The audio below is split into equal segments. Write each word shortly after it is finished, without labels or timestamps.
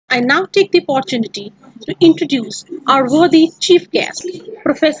I now take the opportunity to introduce our worthy chief guest,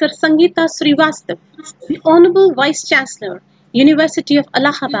 Professor Sangeeta Shrivastava, the Honourable Vice Chancellor, University of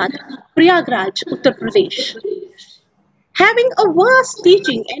Allahabad, Prayagraj, Uttar Pradesh. Having a vast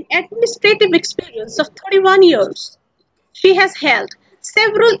teaching and administrative experience of 31 years, she has held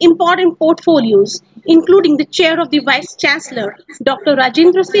several important portfolios, including the chair of the Vice Chancellor, Dr.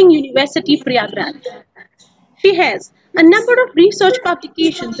 Rajendra Singh University, Prayagraj. She has a number of research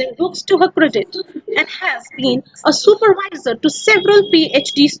publications and books to her credit and has been a supervisor to several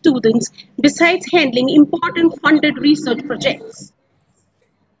PhD students besides handling important funded research projects.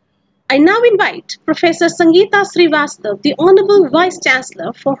 I now invite Professor Sangeeta Shrivastava, the Honourable Vice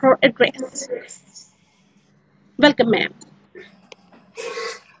Chancellor, for her address. Welcome, ma'am.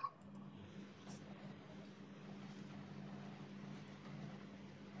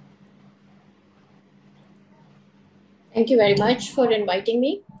 Thank you very much for inviting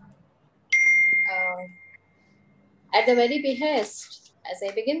me. At the very behest, as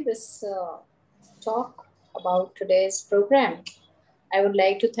I begin this talk about today's program, I would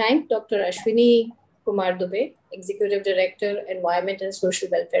like to thank Dr. Ashwini Kumar Dubey, Executive Director, Environment and Social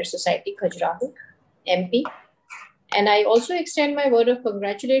Welfare Society, Khajuraho, MP. And I also extend my word of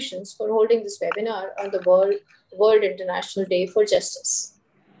congratulations for holding this webinar on the World International Day for Justice.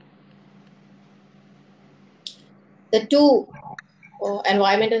 The two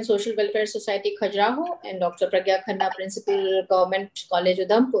Environment and Social Welfare Society, Khajuraho, and Dr. Pragya Khanna, Principal Government College,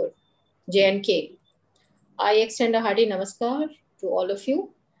 Udhampur, J&K. I extend a hearty namaskar to all of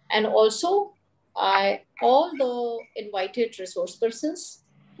you, and also all the invited resource persons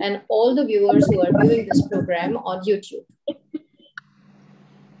and all the viewers who are viewing this program on YouTube.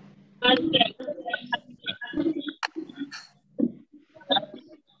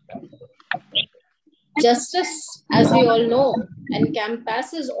 Justice, as we all know,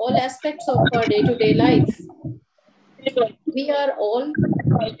 encompasses all aspects of our day-to-day life. We are all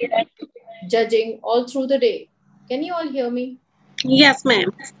judging all through the day. Can you all hear me? Yes,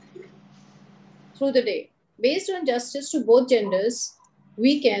 ma'am. Through the day. Based on justice to both genders,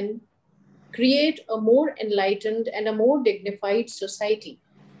 we can create a more enlightened and a more dignified society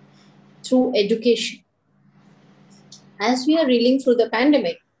through education. As we are reeling through the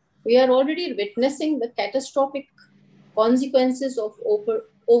pandemic, we are already witnessing the catastrophic consequences of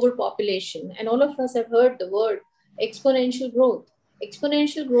overpopulation. And all of us have heard the word exponential growth.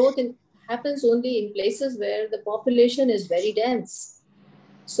 Exponential growth happens only in places where the population is very dense.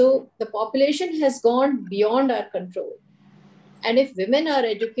 So the population has gone beyond our control. And if women are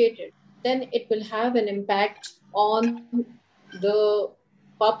educated, then it will have an impact on the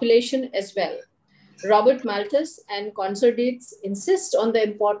population as well. Robert Malthus and consorts insist on the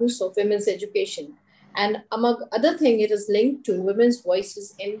importance of women's education. And among other things, it is linked to women's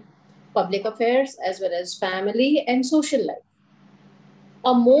voices in public affairs as well as family and social life.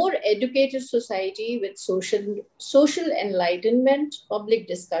 A more educated society with social enlightenment, public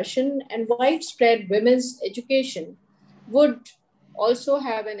discussion, and widespread women's education would also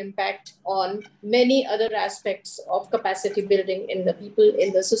have an impact on many other aspects of capacity building in the people,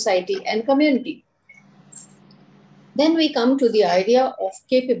 in the society and community. Then we come to the idea of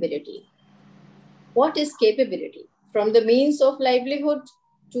capability. What is capability? From the means of livelihood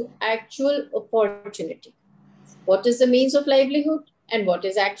to actual opportunity. What is the means of livelihood and what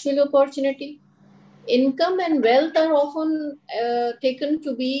is actual opportunity? Income and wealth are often taken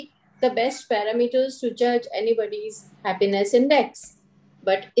to be the best parameters to judge anybody's happiness index.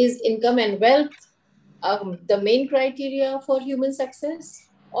 But is income and wealth the main criteria for human success?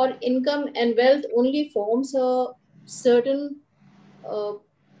 Or income and wealth only forms a certain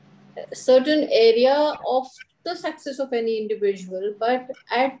area of the success of any individual, but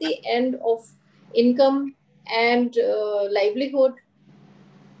at the end of income and livelihood,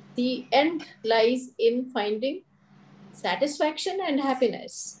 the end lies in finding satisfaction and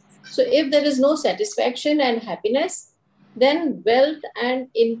happiness. So if there is no satisfaction and happiness, then wealth and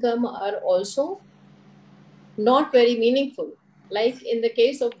income are also not very meaningful, like in the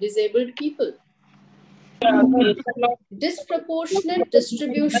case of disabled people. Disproportionate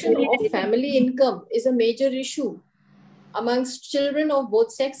distribution of family income is a major issue amongst children of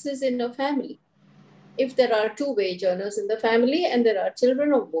both sexes in a family. If there are two wage earners in the family and there are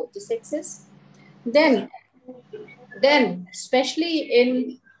children of both the sexes, then especially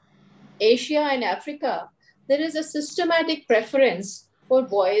in Asia and Africa, there is a systematic preference for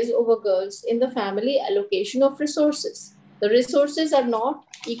boys over girls in the family allocation of resources. The resources are not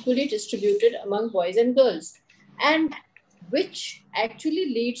equally distributed among boys and girls, and which actually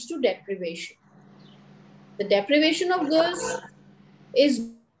leads to deprivation. The deprivation of girls is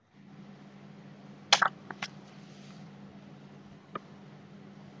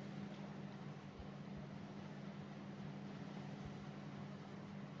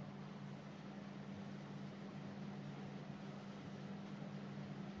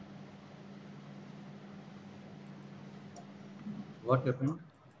What happened?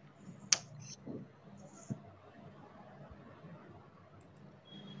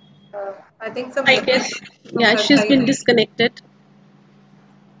 I think some I network guess, from yeah, her she's side. been disconnected.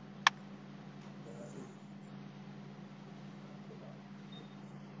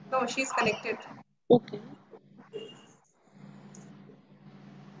 No, she's connected. Okay.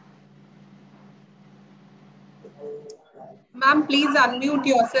 Ma'am, please unmute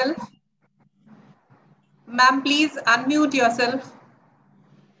yourself. Ma'am, please unmute yourself.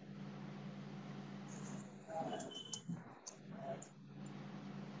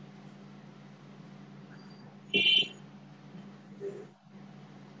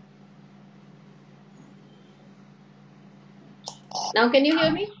 Now, can you hear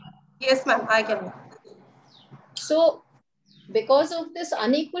me? Yes, ma'am, I can. So, because of this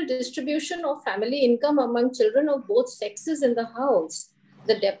unequal distribution of family income among children of both sexes in the house,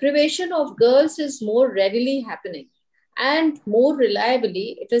 the deprivation of girls is more readily happening. And more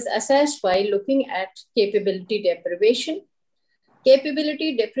reliably, it is assessed by looking at capability deprivation.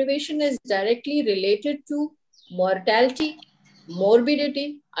 Capability deprivation is directly related to mortality,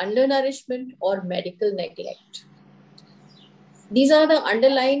 morbidity, undernourishment, or medical neglect. These are the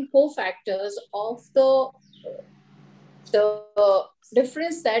underlying cofactors of the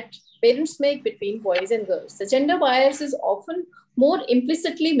difference that parents make between boys and girls. The gender bias is often more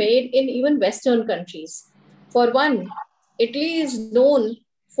implicitly made in even Western countries. For one, Italy is known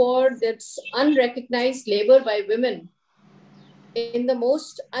for its unrecognized labor by women in the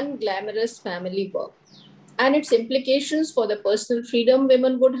most unglamorous family work and its implications for the personal freedom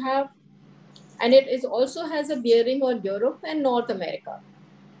women would have. And it is also has a bearing on Europe and North America.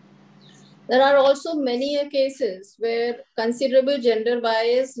 There are also many cases where considerable gender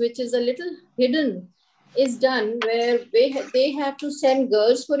bias, which is a little hidden, is done where they have to send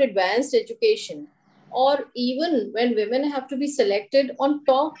girls for advanced education, or even when women have to be selected on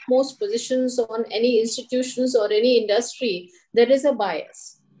top most positions on any institutions or any industry, there is a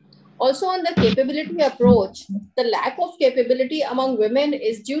bias. Also, on the capability approach, the lack of capability among women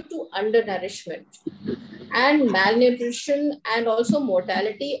is due to undernourishment and malnutrition and also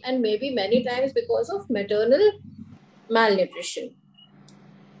mortality, and maybe many times because of maternal malnutrition.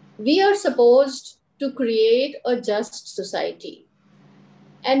 We are supposed to create a just society,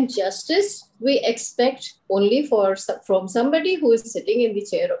 and justice we expect only from somebody who is sitting in the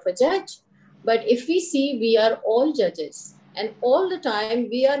chair of a judge. But if we see, we are all judges, and all the time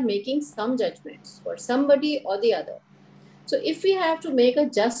we are making some judgments for somebody or the other. So if we have to make a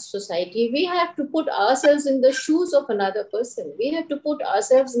just society, we have to put ourselves in the shoes of another person. We have to put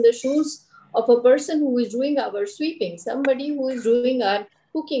ourselves in the shoes of a person who is doing our sweeping, somebody who is doing our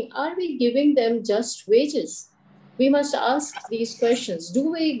cooking. Are we giving them just wages? We must ask these questions.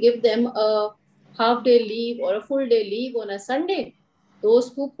 Do we give them a half day leave or a full day leave on a Sunday?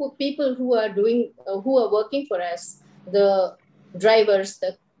 Those people who are doing, who are working for us, the drivers,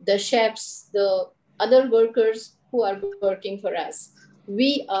 the chefs, the other workers who are working for us.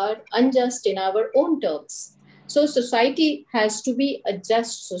 We are unjust in our own terms. So society has to be a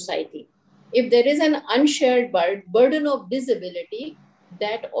just society. If there is an unshared burden of disability,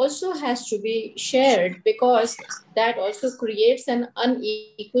 that also has to be shared, because that also creates an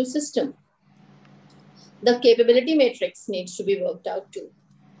unequal system. The capability matrix needs to be worked out too.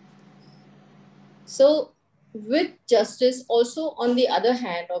 So with justice, also on the other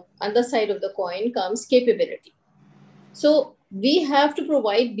hand, on the side of the coin comes capability. So we have to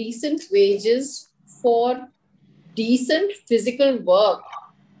provide decent wages for decent physical work,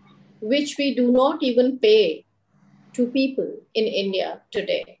 which we do not even pay to people in India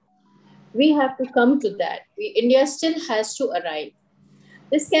today. We have to come to that. India still has to arrive.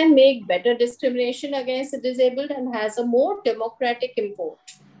 This can make better discrimination against the disabled and has a more democratic import.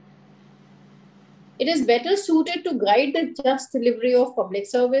 It is better suited to guide the just delivery of public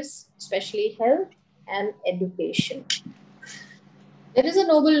service, especially health and education. There is a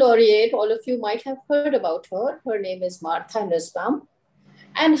Nobel laureate, all of you might have heard about her. Her name is Martha Nussbaum.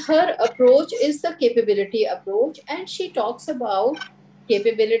 And her approach is the capability approach. And she talks about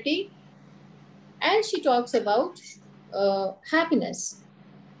capability and she talks about happiness.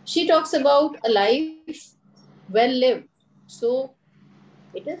 She talks about a life well lived. So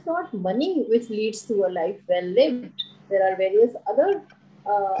it is not money which leads to a life well lived. There are various other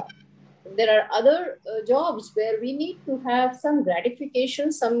jobs where we need to have some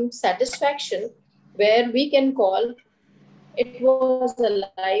gratification, some satisfaction, where we can call it was a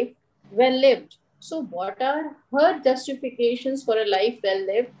life well lived. So what are her justifications for a life well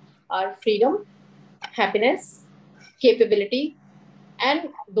lived? Are freedom, happiness, capability, and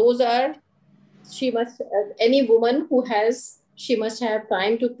those are, she must, any woman who has she must have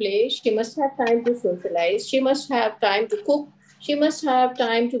time to play, she must have time to socialize, she must have time to cook, she must have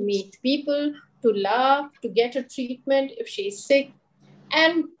time to meet people, to laugh, to get a treatment if she's sick,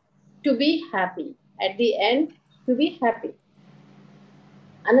 and to be happy. At the end, to be happy.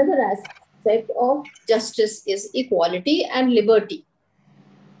 Another aspect of justice is equality and liberty.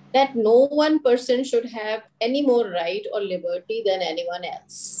 That no one person should have any more right or liberty than anyone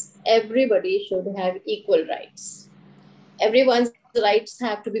else. Everybody should have equal rights. Everyone's rights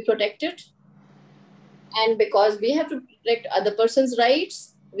have to be protected. And because we have to protect other person's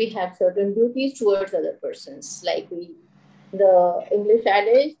rights, we have certain duties towards other persons. Like the English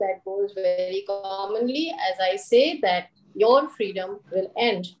adage that goes very commonly, as I say, that your freedom will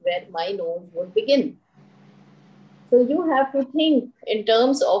end where my nose would begin. So you have to think in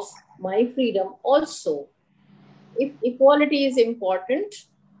terms of my freedom also. If equality is important,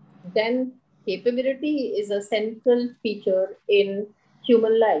 then capability is a central feature in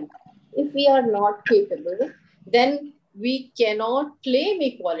human life. If we are not capable, then we cannot claim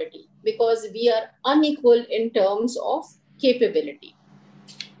equality because we are unequal in terms of capability.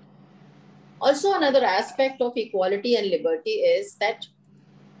 Also, another aspect of equality and liberty is that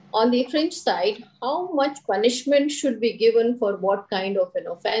on the fringe side, how much punishment should be given for what kind of an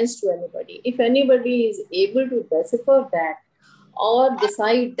offense to anybody? If anybody is able to decipher that or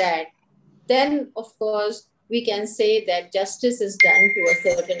decide that, then of course we can say that justice is done to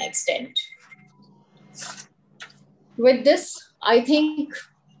a certain extent. With this, I think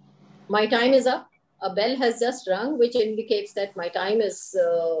my time is up. A bell has just rung, which indicates that my time is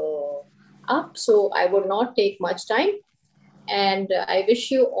up. So I would not take much time. And I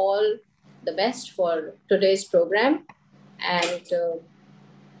wish you all the best for today's program. And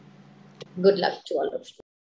good luck to all of you.